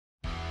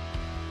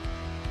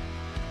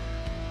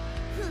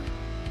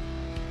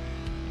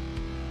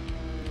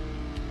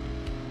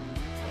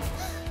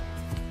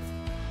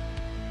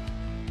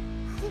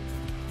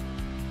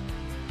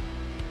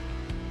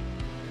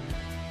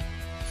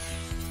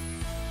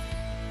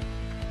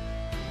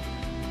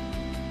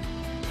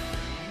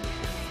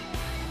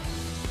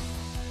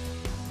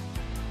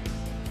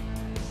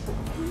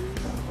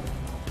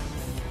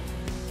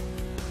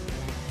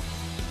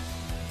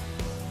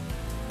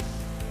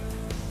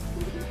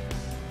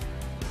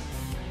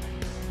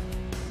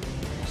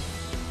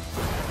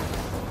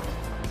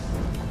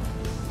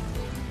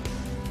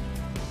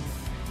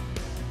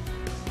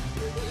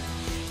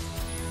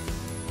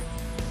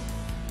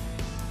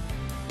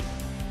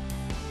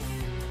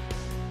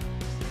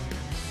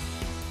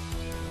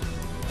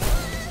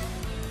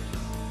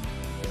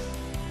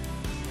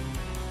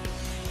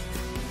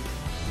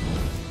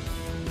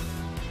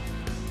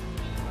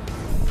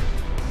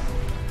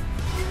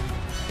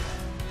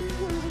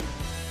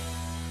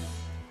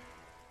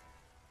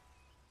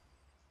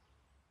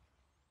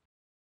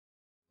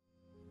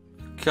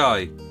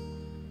Okay.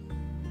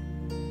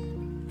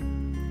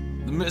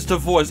 Mr.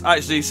 Voice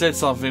actually said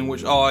something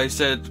which I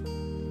said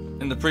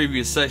in the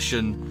previous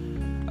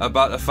session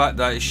about the fact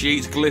that she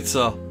eats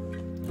glitter.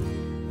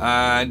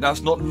 And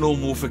that's not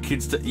normal for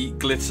kids to eat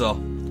glitter.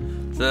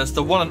 So that's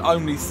the one and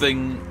only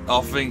thing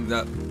I think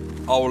that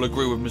I will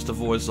agree with Mr.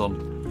 Voice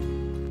on.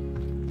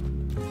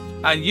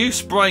 And you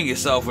spraying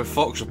yourself with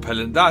fox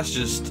repellent, that's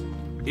just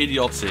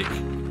idiotic.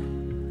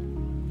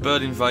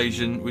 Bird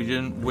invasion, we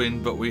didn't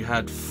win but we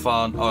had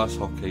fun. Oh, that's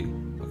hockey.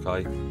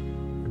 Okay.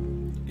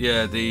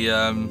 Yeah, the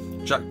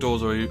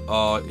jackdaws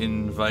are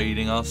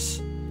invading us.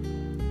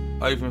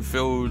 Open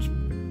fields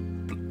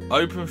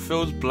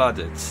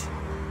Bladdit.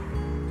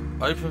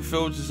 Open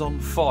fields is on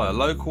fire.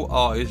 Local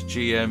artist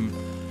GM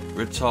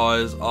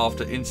retires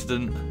after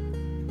incident.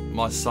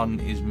 My son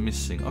is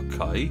missing.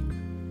 Okay.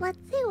 Let's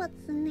see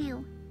what's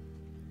new.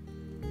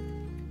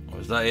 Oh,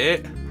 is that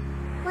it?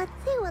 Let's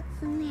see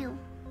what's new.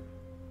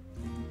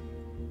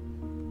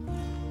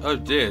 Oh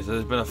dear, so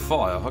there's been a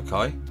fire.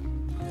 Okay.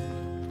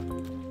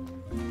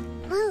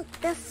 Look,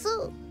 the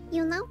zoo.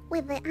 You know,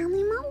 with the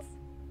animals.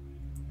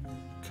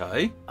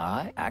 Okay.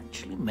 I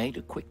actually made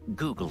a quick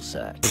Google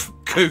search.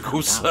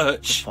 Google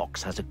search. The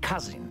fox has a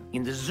cousin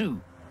in the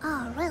zoo.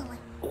 Oh, really?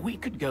 We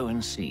could go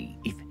and see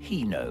if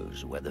he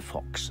knows where the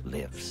fox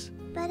lives.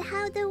 But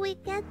how do we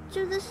get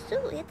to the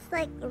zoo? It's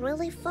like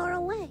really far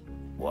away.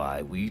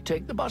 Why, we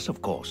take the bus,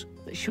 of course.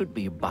 There should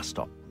be a bus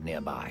stop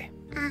nearby.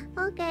 Ah,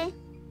 okay.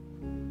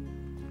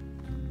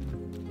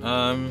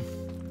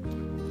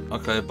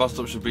 Okay, a bus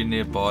stop should be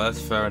nearby.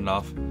 That's fair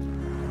enough.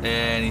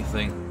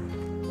 Anything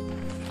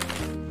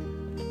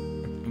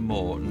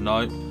more?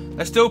 No.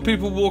 There's still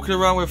people walking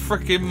around with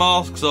freaking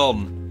masks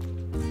on.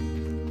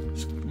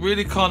 It's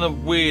really kind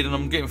of weird, and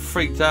I'm getting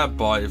freaked out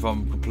by it, if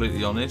I'm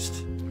completely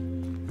honest.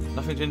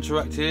 Nothing to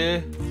interact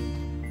here.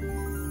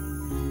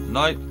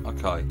 Nope.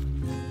 Okay.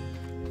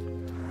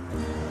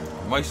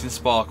 I'm wasting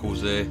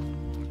sparkles here.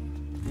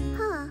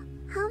 Huh.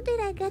 How did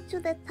I get to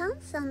the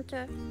town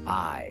center?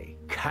 I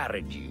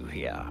carried you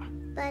here.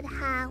 But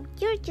how?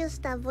 You're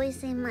just a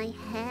voice in my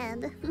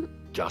head.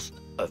 Just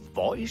a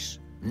voice?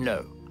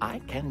 No, I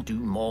can do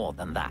more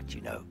than that,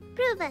 you know.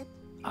 Prove it.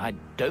 I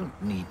don't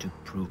need to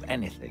prove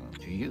anything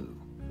to you.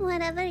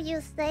 Whatever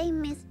you say,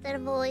 Mr.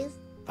 Voice.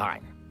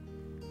 Fine.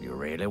 You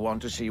really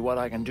want to see what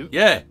I can do?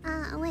 Yeah.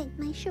 Wait,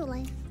 my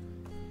shoelace.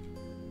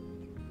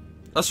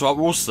 That's right,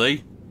 we'll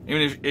see.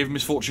 Even if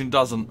Misfortune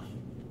doesn't.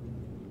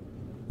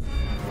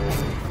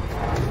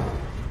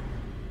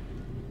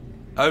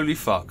 Holy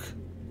fuck.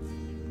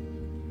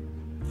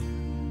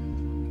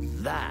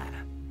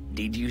 There.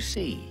 Did you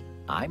see?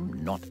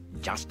 I'm not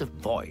just a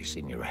voice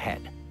in your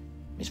head.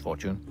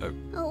 Misfortune.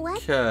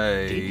 What?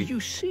 Okay. Did you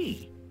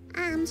see?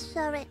 I'm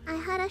sorry, I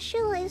had a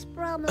shoelace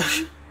problem.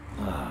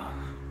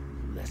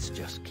 Let's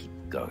just keep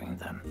going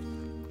then.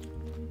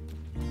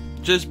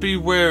 Just be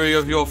wary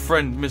of your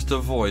friend, Mr.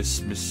 Voice,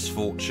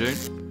 Misfortune.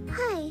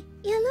 Hi,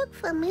 you look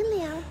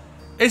familiar.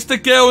 It's the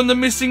girl in the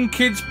missing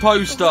kids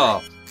poster.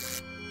 What?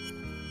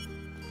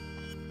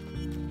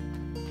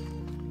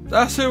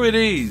 That's who it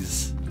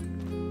is.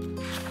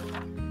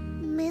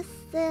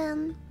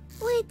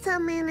 Wait a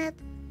minute.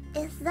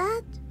 Is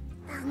that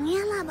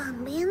Daniela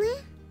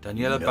Bambini? Daniela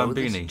You know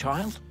Bambini. this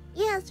child?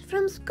 Yes,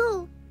 from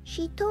school.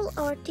 She told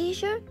our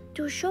teacher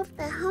to shove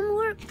the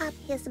homework up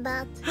his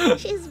butt.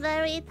 She's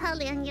very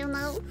Italian, you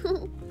know.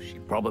 She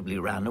probably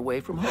ran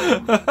away from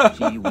home.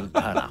 She will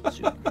turn up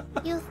soon.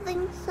 You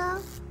think so?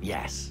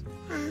 Yes.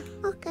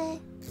 Okay.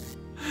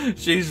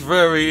 She's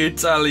very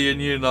Italian,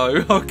 you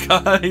know.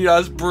 Okay,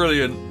 that's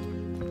brilliant.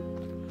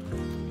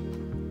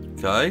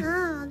 Okay.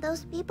 Ah,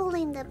 those people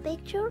in the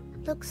picture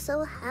look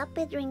so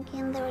happy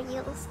drinking their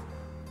youth.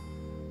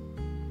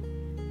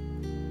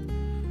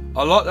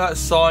 I like that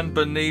sign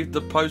beneath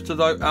the poster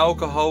though.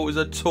 Alcohol is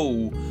a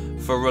tool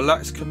for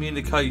relaxed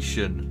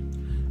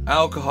communication.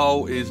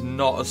 Alcohol is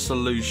not a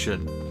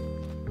solution.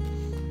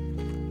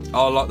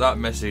 I like that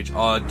message.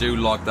 I do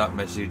like that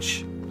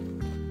message.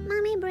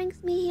 Mommy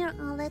brings me here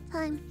all the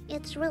time.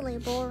 It's really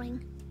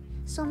boring.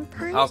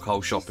 Sometimes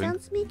Alcohol she shopping.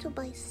 sends me to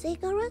buy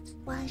cigarettes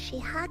while she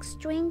hugs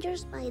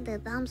strangers by the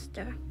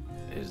dumpster.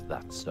 Is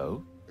that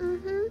so?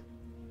 Mm-hmm.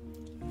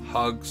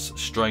 Hugs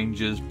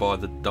strangers by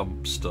the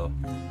dumpster.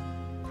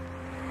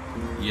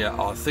 Yeah,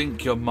 I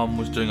think your mum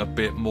was doing a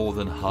bit more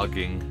than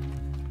hugging.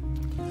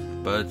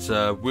 But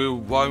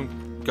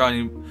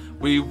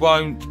we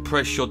won't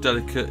press your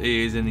delicate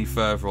ears any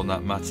further on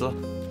that matter.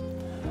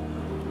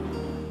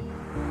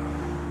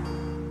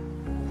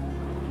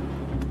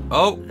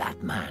 Oh!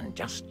 That man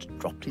just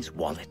dropped his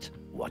wallet.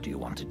 What do you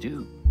want to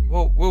do?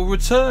 Well, we'll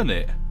return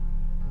it.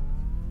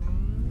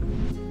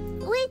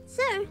 Wait,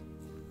 sir.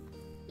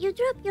 You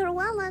dropped your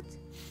wallet.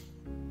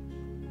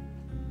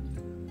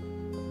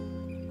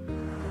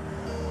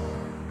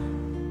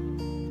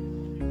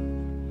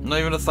 Not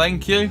even a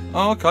thank you?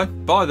 Oh, okay.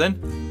 Bye then.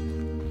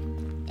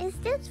 Is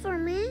this for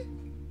me?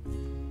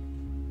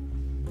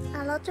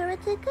 A lottery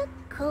ticket?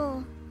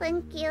 Cool.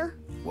 Thank you.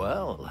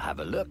 Well, have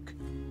a look.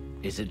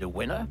 Is it a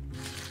winner?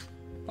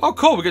 Oh,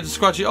 cool. We get to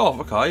scratch it off.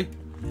 Okay.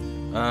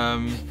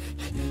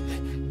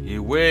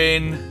 You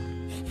win.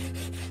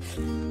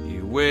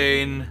 You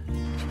win.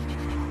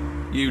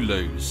 You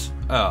lose.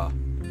 Ah.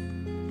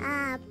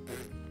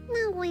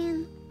 No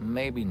win.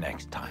 Maybe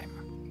next time.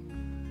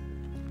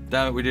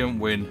 Damn it, we didn't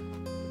win.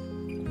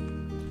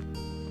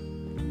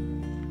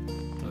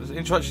 There's an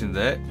interaction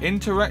there.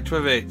 Interact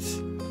with it.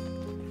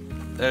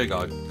 There we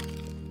go.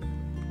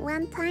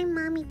 One time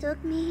Mommy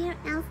took me here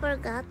and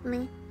forgot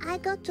me. I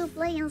got to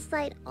play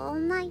inside all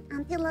night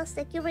until a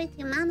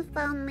security man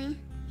found me.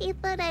 He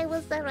thought I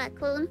was a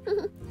raccoon.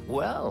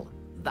 Well,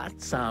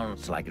 that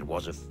sounds like it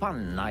was a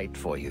fun night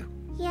for you.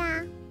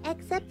 Yeah,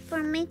 except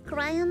for me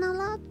crying a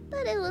lot,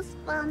 but it was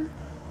fun.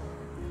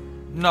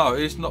 No,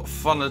 it's not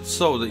fun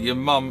at all that your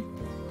mum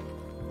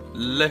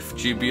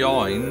left you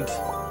behind.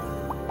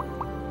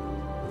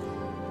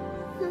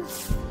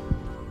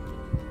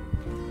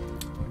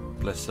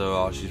 Bless her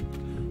heart, she's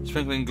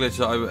sprinkling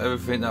glitter over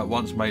everything that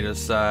once made her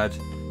sad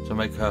to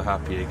make her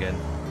happy again.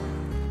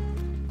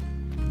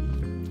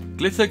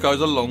 Glitter goes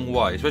a long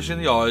way, especially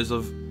in the eyes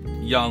of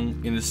young,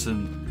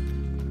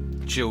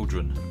 innocent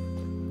children.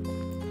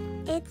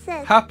 It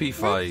says, Happy let's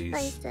face.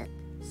 face it,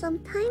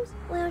 sometimes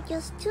we're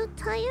just too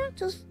tired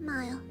to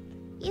smile.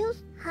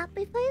 Use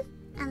happy face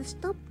and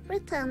stop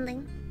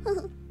pretending.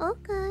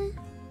 Okay.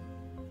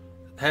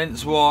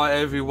 Hence why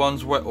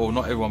everyone's or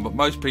not everyone, but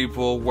most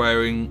people are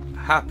wearing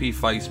happy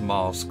face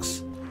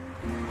masks.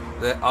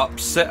 They're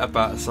upset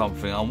about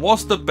something. And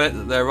what's the bet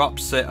that they're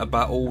upset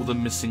about all the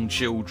missing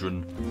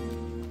children?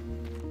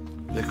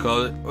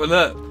 Because, well,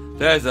 look,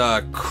 there's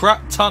a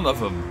crap ton of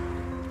them.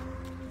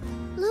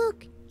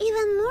 Look,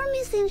 even more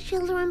missing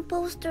children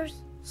posters.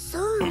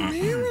 So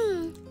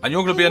many. And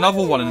you're going to be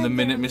another one in a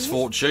minute,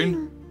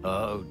 Misfortune.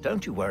 Oh,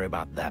 don't you worry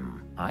about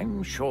them.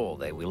 I'm sure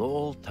they will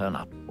all turn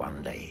up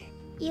one day.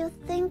 You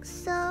think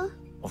so?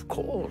 Of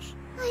course.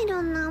 I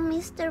don't know,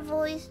 Mr.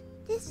 Voice.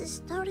 This is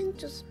starting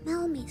to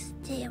smell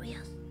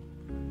mysterious.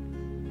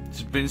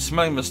 It's been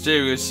smelling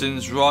mysterious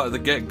since right at the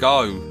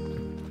get-go. I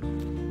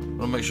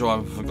want to make sure I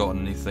haven't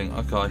forgotten anything.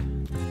 Okay.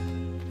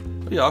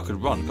 But yeah, I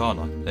could run, can't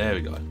I? There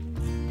we go.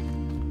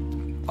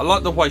 I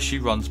like the way she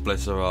runs,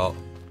 bless her heart.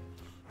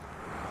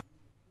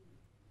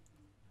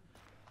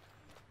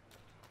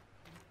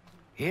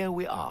 Here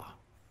we are.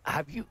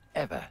 Have you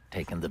ever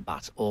taken the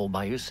bus all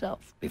by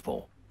yourself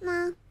before?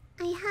 No,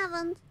 I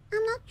haven't.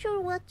 I'm not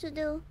sure what to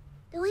do.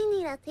 Do I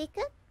need a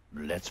ticket?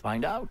 Let's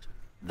find out.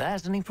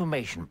 There's an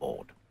information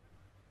board.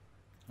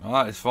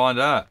 Alright, let's find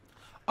out.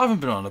 I haven't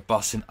been on a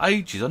bus in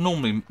ages. I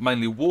normally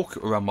mainly walk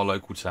around my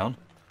local town.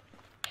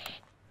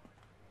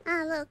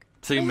 Ah, look.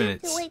 2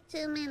 minutes. Have to wait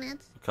 2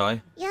 minutes.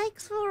 Okay.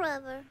 Yikes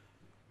forever.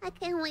 I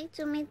can't wait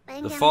to meet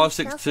Benjamin. The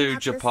 562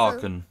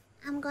 Japarkan.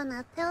 I'm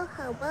gonna tell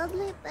how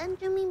badly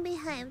Benjamin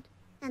behaved,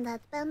 and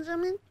that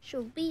Benjamin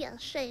should be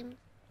ashamed.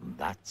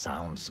 That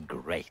sounds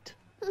great.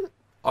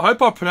 I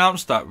hope I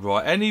pronounced that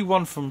right.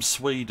 Anyone from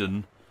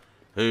Sweden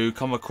who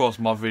come across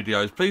my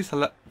videos,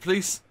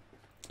 please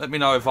let me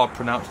know if I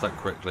pronounced that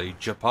correctly.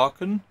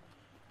 Japarkan?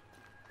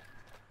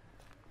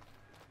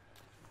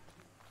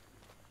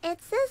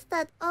 It says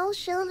that all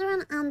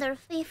children under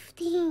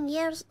 15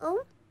 years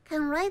old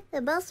can ride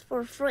the bus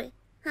for free.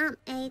 I'm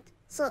 8,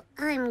 so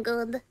I'm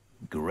good.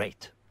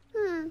 Great.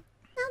 Now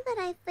that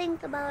I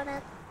think about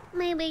it,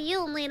 maybe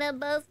you'll need a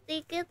bus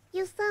ticket.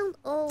 You sound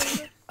old.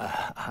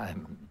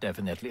 I'm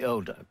definitely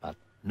older, but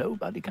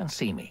nobody can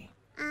see me.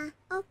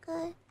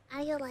 Okay.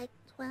 Are you like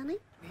 20?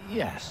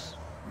 Yes,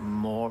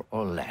 more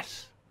or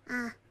less.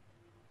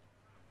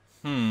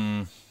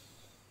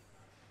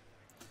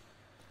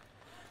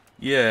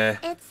 Yeah.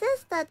 It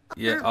says that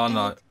Yeah, I'm I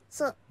know. 8,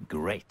 so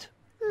Great.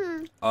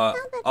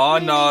 I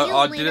know,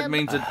 I didn't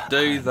mean to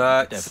do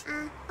that.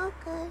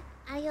 okay.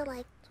 Are you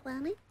like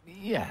 20?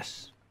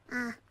 Yes.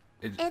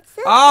 It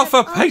says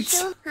for that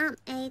Pete's... also I'm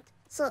 8,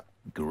 so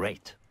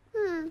Great.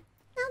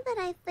 now that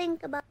I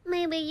think about,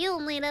 maybe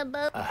you'll need a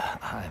bus.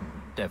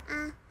 I'm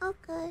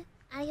Okay.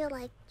 Are you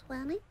like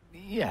 20?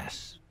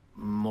 Yes,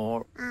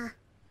 more.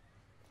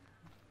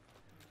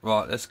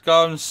 Right, let's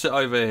go and sit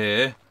over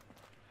here.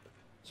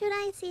 Should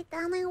I sit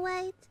down and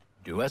wait?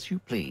 Do as you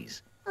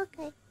please.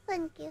 Okay,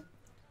 thank you.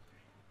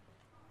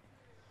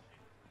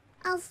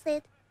 I'll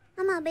sit.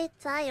 I'm a bit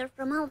tired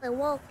from all the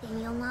walking,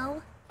 you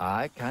know.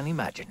 I can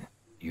imagine.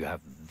 You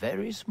have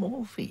very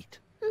small feet.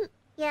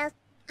 Yes,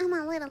 I'm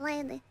a little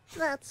lady.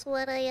 That's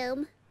what I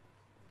am.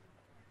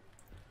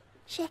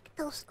 Check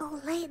those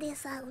old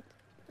ladies out.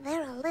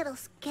 They're a little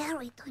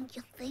scary, don't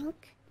you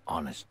think?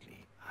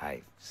 Honestly,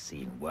 I've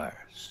seen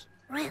worse.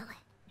 Really?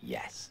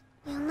 Yes.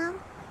 You know,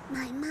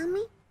 my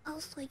mommy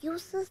also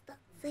uses that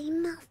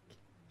same mask.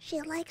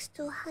 She likes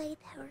to hide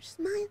her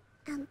smile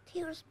and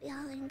tears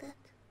behind it.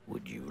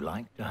 Would you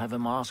like to have a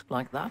mask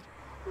like that?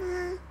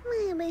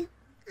 Maybe.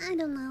 I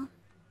don't know.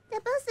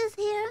 The bus is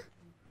here.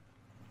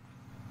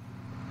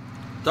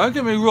 Don't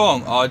get me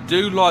wrong, I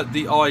do like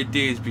the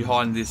ideas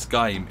behind this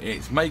game.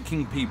 It's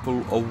making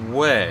people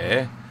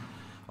aware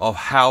of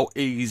how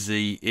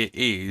easy it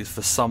is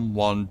for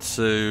someone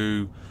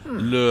to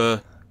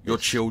lure your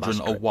children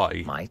Busker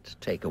away. Might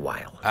take a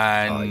while.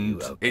 And Are you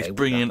okay it's with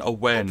bringing that?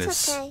 awareness.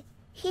 It's okay.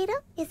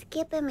 Hiro is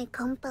keeping me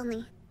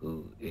company.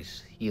 Who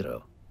is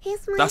Hiro?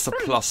 He's my That's a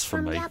friend plus for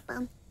from me.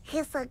 Japan.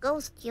 He's a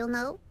ghost, you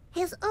know.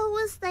 He's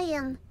always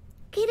saying,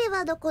 "Kiri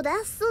wa doko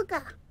desu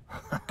ka?"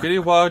 Kiri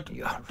wa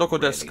You're doko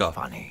really desu ka?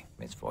 funny,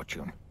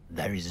 Misfortune.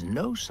 There is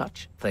no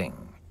such thing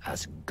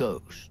as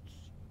ghosts.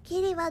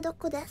 Kiri wa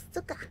doko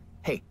desu ka?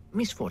 Hey,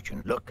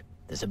 Misfortune, look.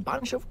 There's a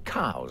bunch of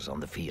cows on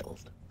the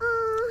field.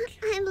 Oh,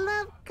 I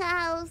love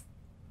cows.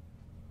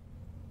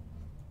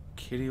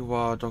 Kiri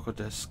wa doko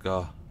desu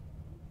ka?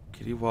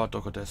 Kiri wa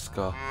doko desu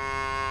ka?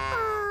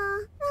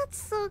 Oh,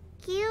 that's so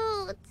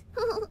cute.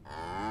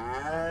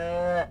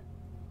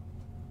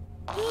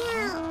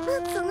 Yeah,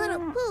 that's a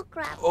little poo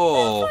crap.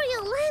 Oh. That's for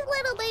your life,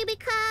 little baby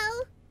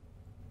cow.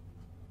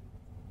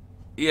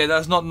 Yeah,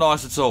 that's not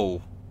nice at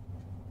all.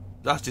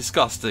 That's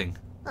disgusting.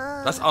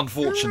 That's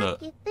unfortunate.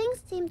 Unlucky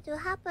things seem to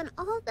happen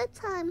all the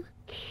time.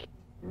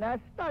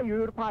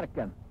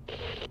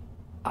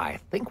 I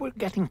think we're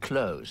getting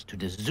close to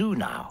the zoo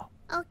now.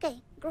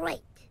 Okay,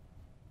 great.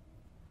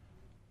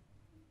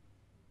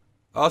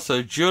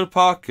 Also,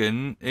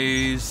 Djurparken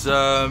is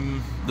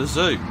the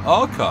zoo.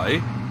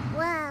 Okay.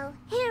 Wow,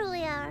 here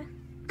we are.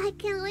 I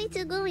can't wait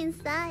to go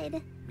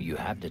inside. You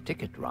have the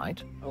ticket,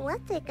 right?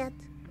 What ticket?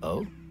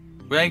 Oh?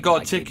 We ain't got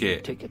a I gave you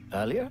ticket. Ticket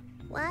earlier?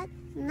 What?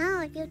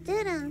 No, you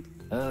didn't.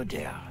 Oh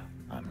dear.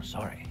 I'm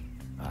sorry.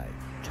 I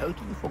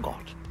totally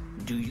forgot.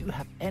 Do you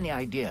have any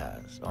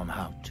ideas on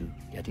how to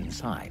get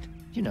inside?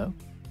 You know,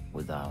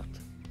 without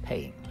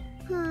paying.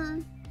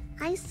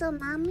 I saw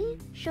Mommy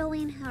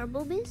showing her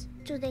boobies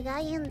to the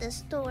guy in the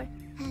store,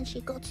 and she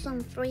got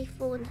some free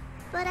food.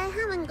 But I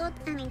haven't got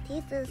any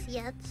titties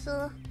yet,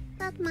 so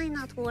that might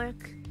not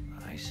work.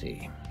 I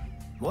see.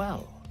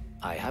 Well,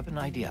 I have an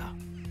idea.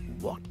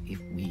 What if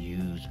we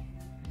use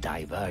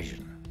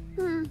diversion?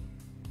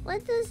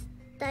 What does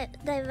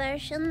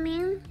diversion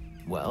mean?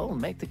 Well,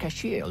 make the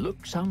cashier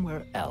look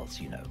somewhere else,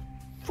 you know.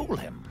 Fool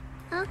him.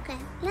 Okay,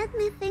 let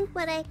me think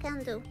what I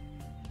can do.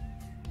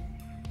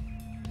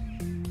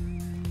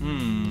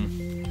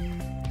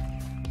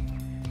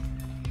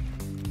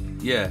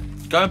 Yeah,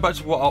 going back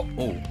to what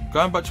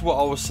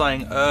I was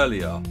saying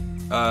earlier.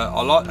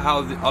 I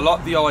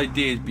like the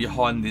ideas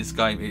behind this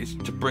game. It's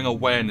to bring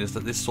awareness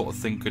that this sort of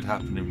thing could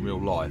happen in real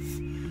life.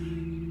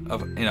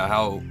 Of, you know,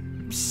 how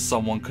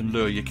someone can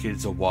lure your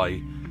kids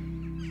away,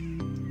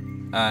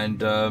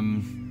 and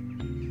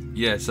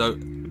yeah. So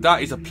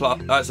that is a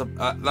plus.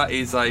 That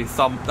is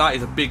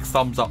a big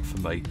thumbs up for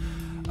me.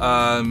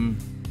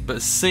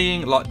 But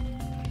seeing like.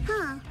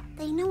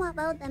 They know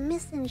about the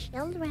missing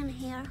children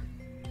here.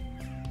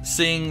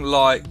 Seeing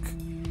like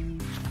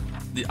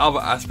the other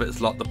aspects,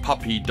 like the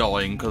puppy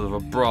dying because of a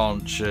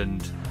branch,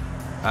 and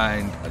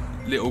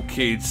little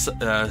kids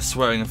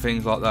swearing and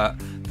things like that.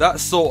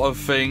 That sort of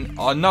thing.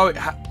 I know it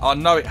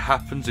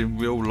happens in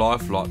real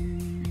life, like,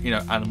 you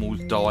know, animals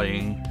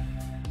dying,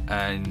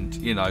 and,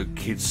 you know,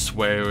 kids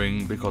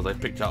swearing because they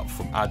picked it up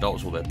from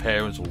adults or their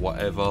parents or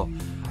whatever.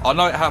 I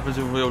know it happens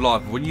in real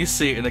life. But when you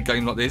see it in a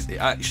game like this, it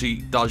actually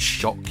does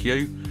shock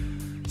you.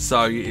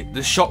 So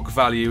the shock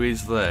value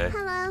is there.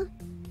 Hello,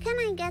 can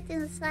I get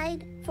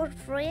inside for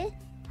free?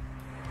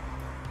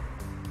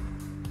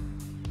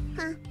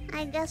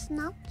 I guess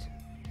not.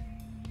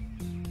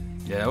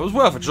 Yeah, it was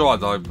worth a try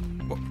though.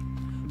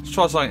 Let's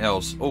try something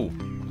else. Oh,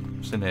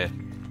 what's in here?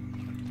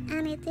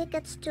 Any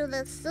tickets to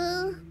the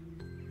zoo?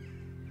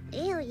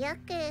 Ew,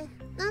 yucky.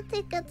 No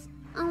tickets,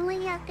 only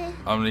yucky.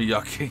 Only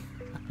yucky.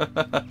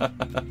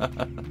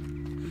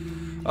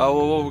 Oh,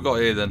 well, what have we got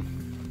here then?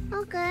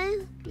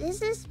 Okay,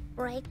 this is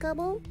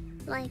breakable,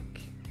 like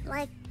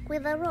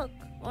with a rock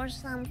or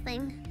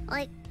something,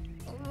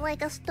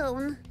 like a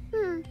stone.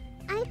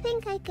 I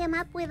think I came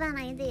up with an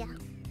idea.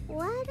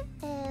 What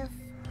if...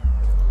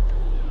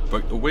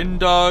 Break the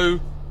window,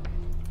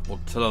 or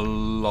tell a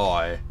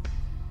lie?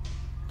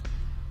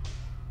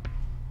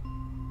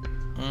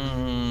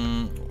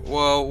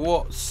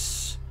 Well,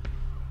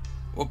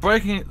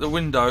 breaking the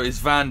window is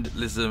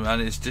vandalism,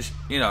 and it's just,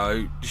 you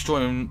know,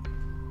 destroying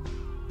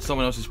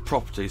someone else's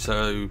property,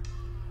 so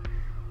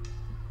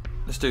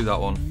let's do that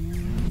one.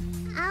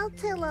 I'll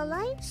tell a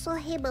lie so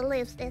he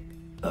believes it.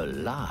 A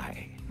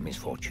lie,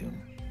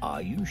 Misfortune.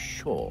 Are you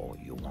sure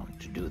you want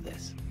to do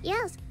this?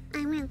 Yes,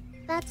 I mean,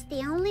 that's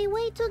the only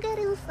way to get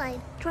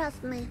inside,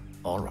 trust me.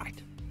 All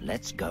right,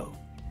 let's go.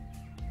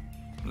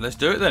 Let's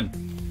do it then.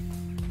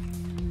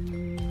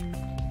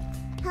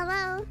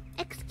 Hello,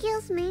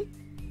 excuse me.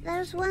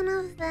 There's one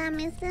of the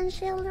missing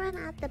children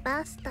at the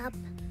bus stop.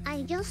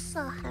 I just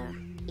saw her.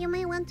 You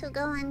may want to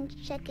go and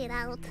check it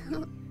out.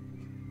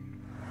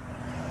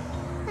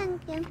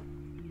 Thank you.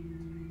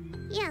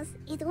 Yes,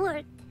 it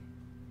worked.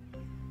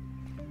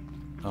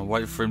 I'll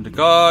wait for him to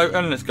go,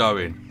 and let's go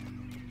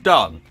in.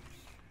 Done.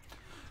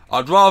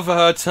 I'd rather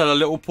her tell a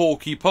little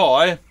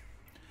porcupine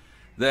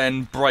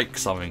than break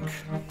something.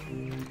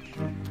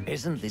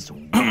 Isn't this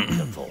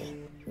wonderful?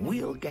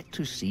 We'll get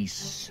to see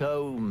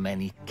so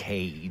many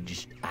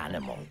caged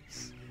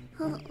animals.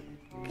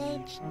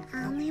 caged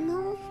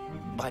animals?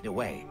 By the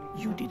way,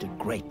 you did a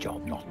great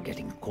job not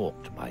getting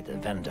caught by the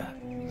vendor.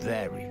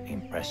 Very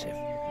impressive.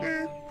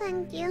 Ah,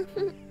 thank you.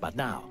 But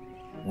now,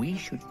 we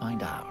should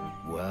find out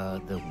where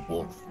the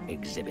wolf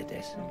exhibit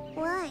is.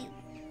 Why?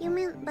 You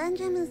mean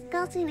Benjamin's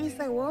cousin is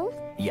a wolf?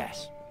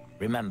 Yes.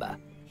 Remember,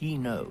 he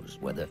knows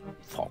where the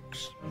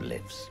fox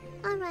lives.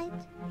 Alright.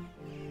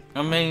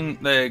 I mean,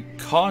 they're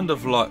kind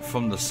of like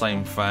from the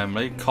same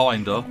family,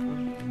 kinda.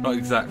 Not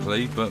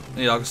exactly, but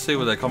yeah, I can see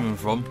where they're coming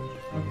from.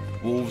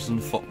 Wolves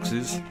and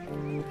foxes.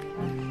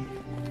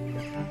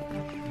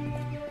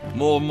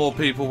 More and more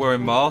people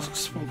wearing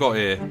masks. What we've got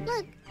here?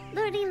 Look,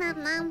 Birdie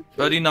Num Num.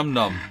 Birdie Num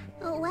Num.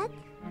 Oh, what?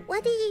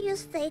 What did you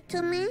just say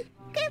to me?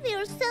 Give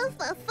yourself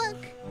a fuck.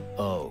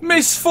 Oh.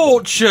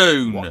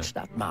 Misfortune! Watch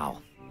that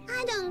mouth.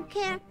 I don't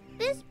care.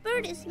 This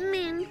bird is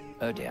mean.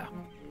 Oh dear.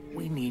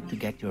 We need to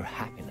get your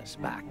happiness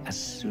back as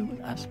soon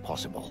as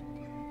possible.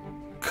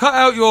 Cut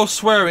out your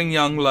swearing,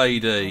 young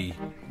lady.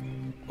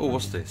 Oh,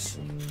 what's this?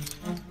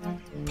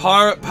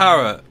 Pirate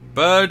parrot.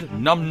 Bird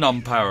num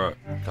num parrot.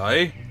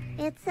 Okay.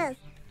 It says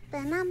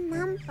the Num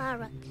Num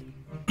Parrot.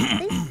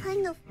 This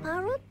kind of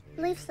parrot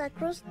lives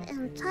across the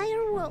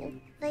entire world.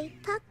 They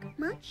talk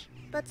much,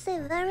 but say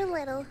very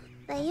little.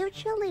 They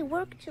usually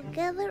work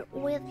together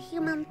with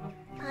human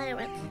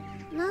pirates,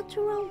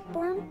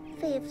 natural-born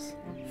thieves,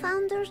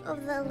 founders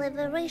of the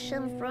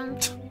Liberation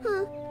Front.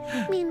 Huh,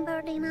 mean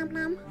Birdie Num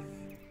Num.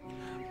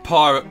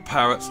 Pirate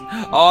parrots.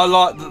 I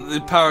like that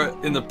the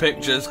parrot in the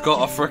picture has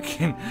got a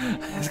freaking...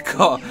 It's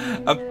got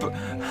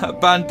a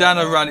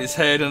bandana around its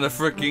head and a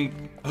freaking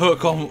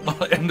hook on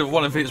the end of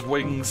one of its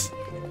wings.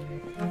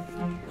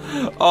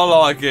 I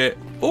like it.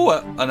 Oh,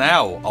 an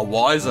owl. A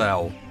wise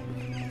owl.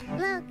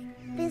 Look,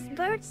 this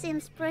bird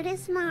seems pretty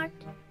smart.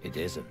 It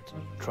isn't.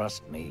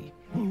 Trust me.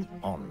 Move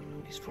on,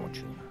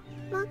 Misfortune.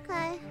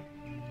 Okay.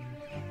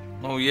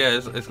 Oh yeah,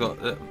 it's got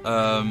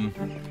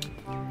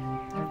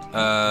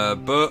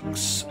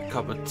books, a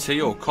cup of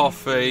tea or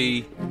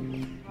coffee,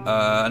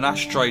 an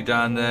ashtray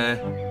down there,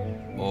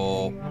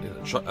 or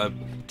a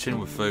tin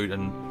with food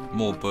and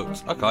more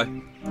books. Okay.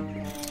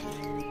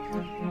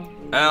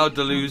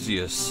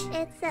 Aldelusius.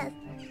 It says,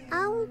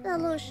 Owl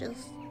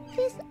Delicious.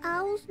 These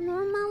owls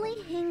normally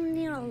hang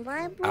near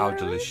libraries,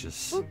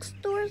 Delicious.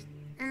 bookstores,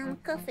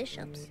 and coffee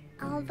shops.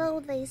 Although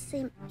they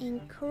seem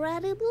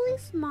incredibly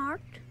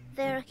smart,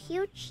 their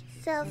huge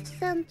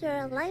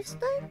self-centered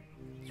lifestyle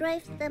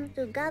drives them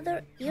to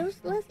gather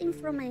useless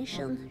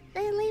information.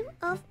 They live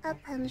off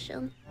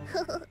attention.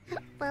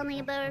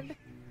 Funny bird.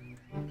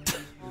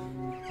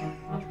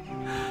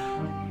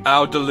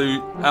 How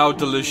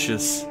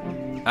delicious.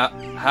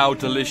 How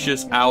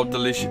delicious.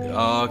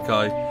 Oh,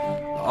 okay.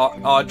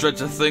 I dread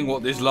to think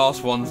what this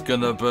last one's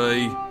gonna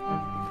be.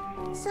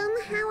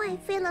 Somehow I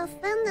feel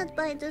offended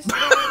by this.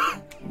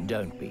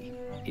 Don't be.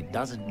 It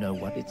doesn't know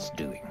what it's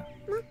doing.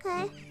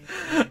 Okay.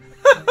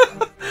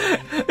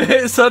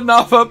 It's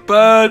another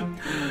bird.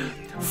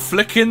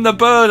 Flicking the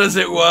bird, as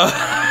it were.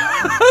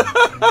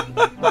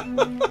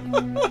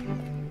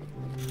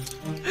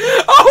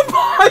 Oh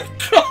my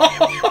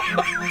god!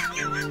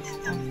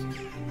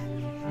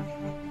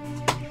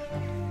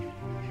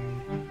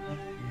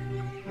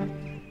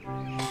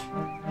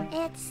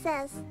 It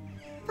says,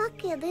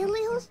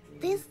 Fuckadillios,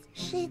 this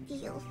shit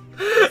deals.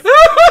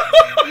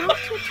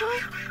 Multiple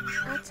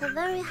at a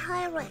very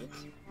high rate,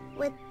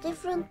 with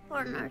different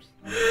partners,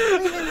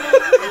 leaving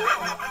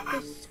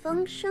behind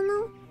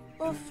dysfunctional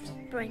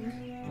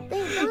offspring.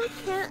 They don't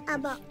care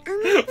about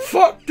anything.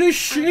 Fuck this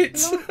shit!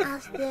 As long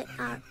as they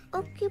are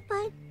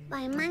occupied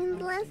by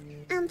mindless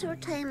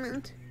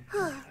entertainment.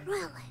 Oh,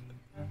 really?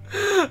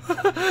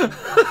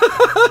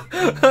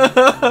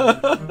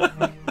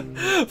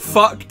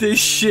 Fuck this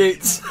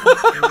shit!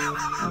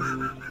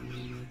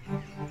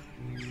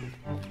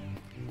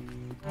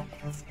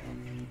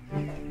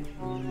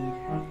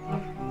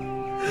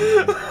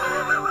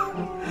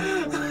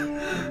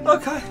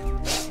 Okay.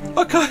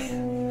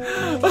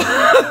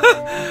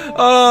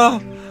 Oh,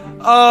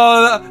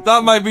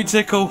 that made me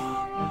tickle.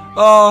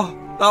 Oh,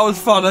 that was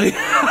funny.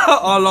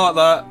 I like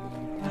that.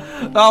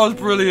 That was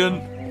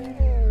brilliant.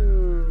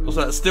 What's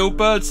that? Still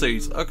bird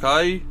seeds.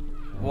 Okay.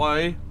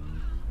 Why?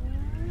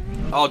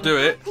 I'll do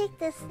it. Take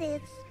the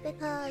seeds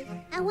because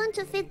I want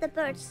to feed the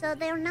birds so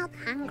they're not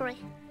hungry.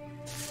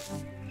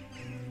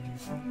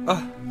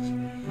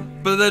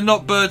 But they're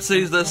not bird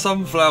seeds, they're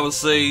sunflower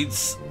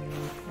seeds.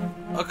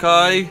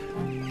 Okay.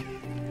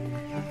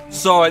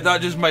 Sorry,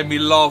 that just made me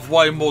laugh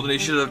way more than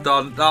it should have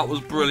done. That was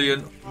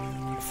brilliant.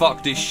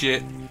 Fuck this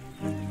shit.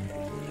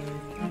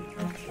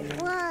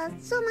 What?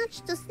 So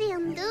much to see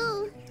and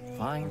do.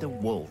 Find the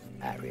wolf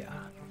area,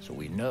 so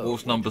we know.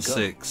 Wolf where number to go.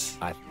 6.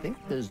 I think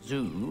the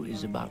zoo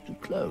is about to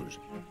close.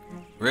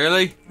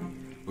 Really?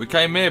 We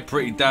came here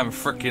pretty damn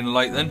frickin'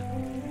 late then.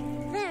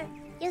 There,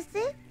 you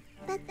see?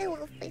 That's the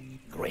wolfie.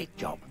 Great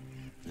job.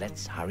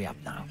 Let's hurry up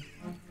now.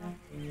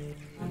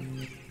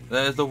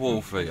 There's the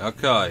wolfie.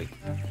 Okay.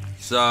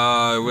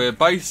 So we're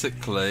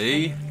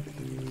basically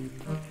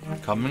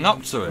coming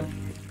up to it.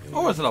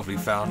 Oh, there's a lovely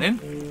fountain.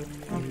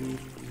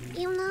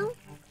 You know,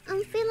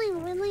 I'm feeling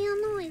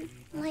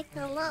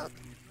out.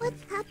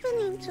 What's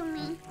happening to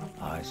me?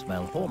 I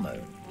smell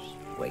hormones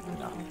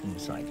waking up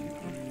inside you.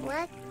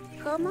 What?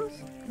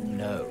 Homos?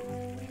 No,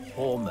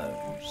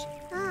 hormones.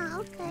 Ah,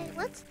 okay.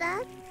 What's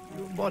that?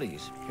 Your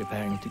body's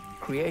preparing to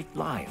create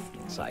life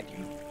inside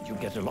you. You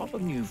get a lot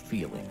of new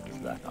feelings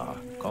that are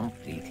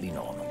completely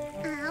normal.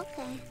 Ah,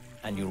 okay.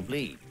 And you'll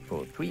bleed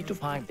for 3 to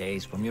 5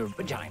 days from your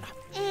vagina.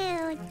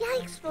 Ew,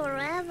 yikes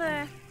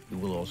forever. You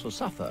will also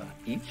suffer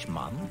each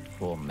month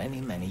for many,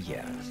 many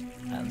years.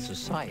 And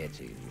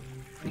society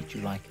will treat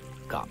you like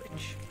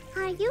garbage.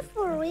 Are you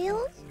for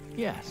real?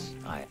 Yes,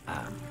 I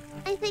am.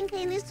 I think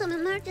I need some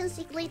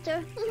emergency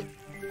glitter.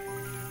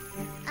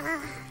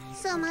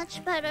 So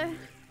much better.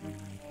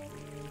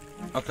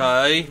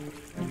 Okay,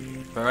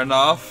 fair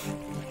enough.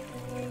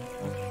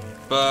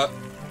 But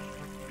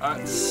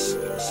that's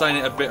saying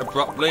it a bit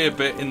abruptly, a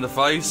bit in the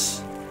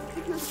face.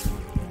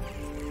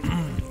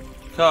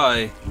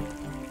 Okay.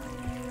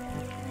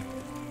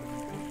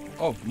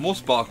 Oh, more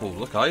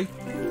sparkles, okay.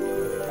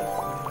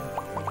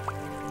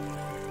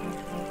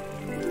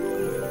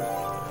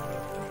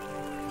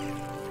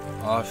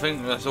 I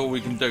think that's all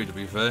we can do, to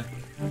be fair.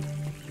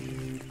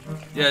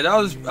 Yeah,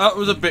 that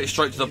was a bit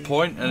straight to the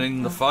point and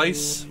in the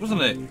face,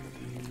 wasn't it?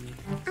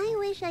 I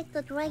wish I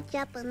could write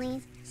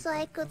Japanese so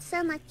I could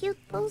send a cute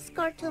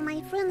postcard to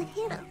my friend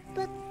Hiro.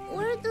 But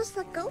where does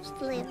a ghost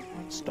live?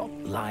 Stop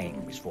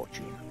lying,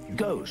 Misfortune.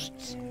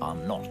 Ghosts are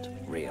not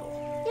real.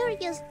 You're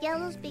just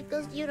jealous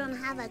because you don't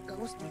have a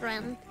ghost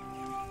friend.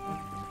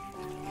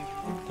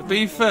 To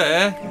be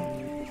fair,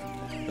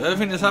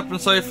 everything that's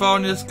happened so far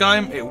in this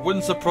game, it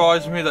wouldn't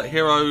surprise me that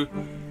Hiro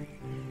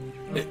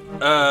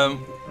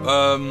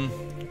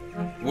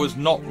was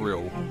not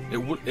real. It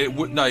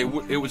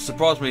would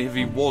surprise me if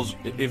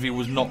he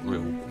was not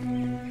real.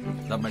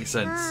 That makes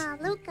sense. Ah,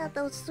 look at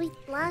those sweet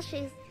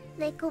blushes.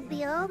 They could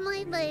be all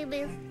my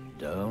babies.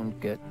 Don't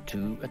get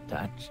too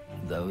attached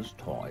to those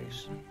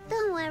toys.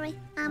 Don't worry,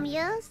 I'm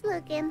just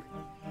looking.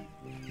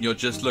 You're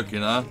just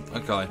looking, huh?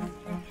 Okay.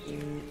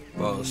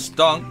 Well,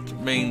 stunkt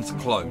means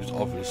closed,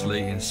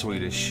 obviously, in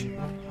Swedish.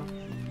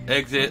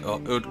 Exit or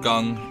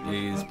utgang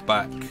is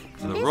back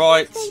to the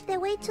right. This looks like the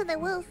way to the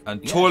wolf.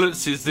 And Yes,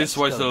 toilets is this let's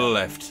way go to the now.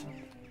 left.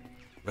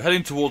 We're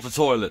heading towards the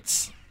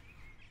toilets.